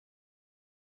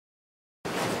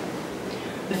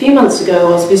few months ago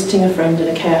I was visiting a friend in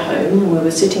a care home and we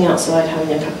were sitting outside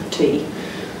having a cup of tea.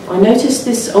 I noticed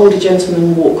this older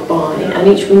gentleman walk by, and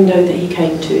each window that he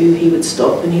came to he would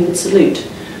stop and he would salute.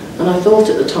 And I thought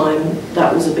at the time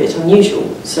that was a bit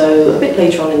unusual. So a bit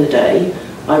later on in the day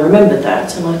I remembered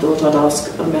that and I thought I'd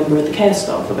ask a member of the care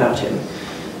staff about him.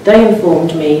 They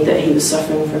informed me that he was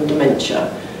suffering from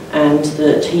dementia and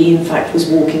that he in fact was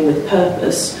walking with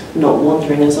purpose, not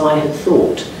wandering as I had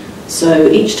thought. So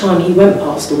each time he went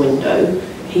past a window,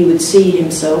 he would see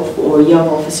himself or a young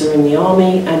officer in the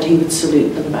army and he would salute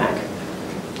them back.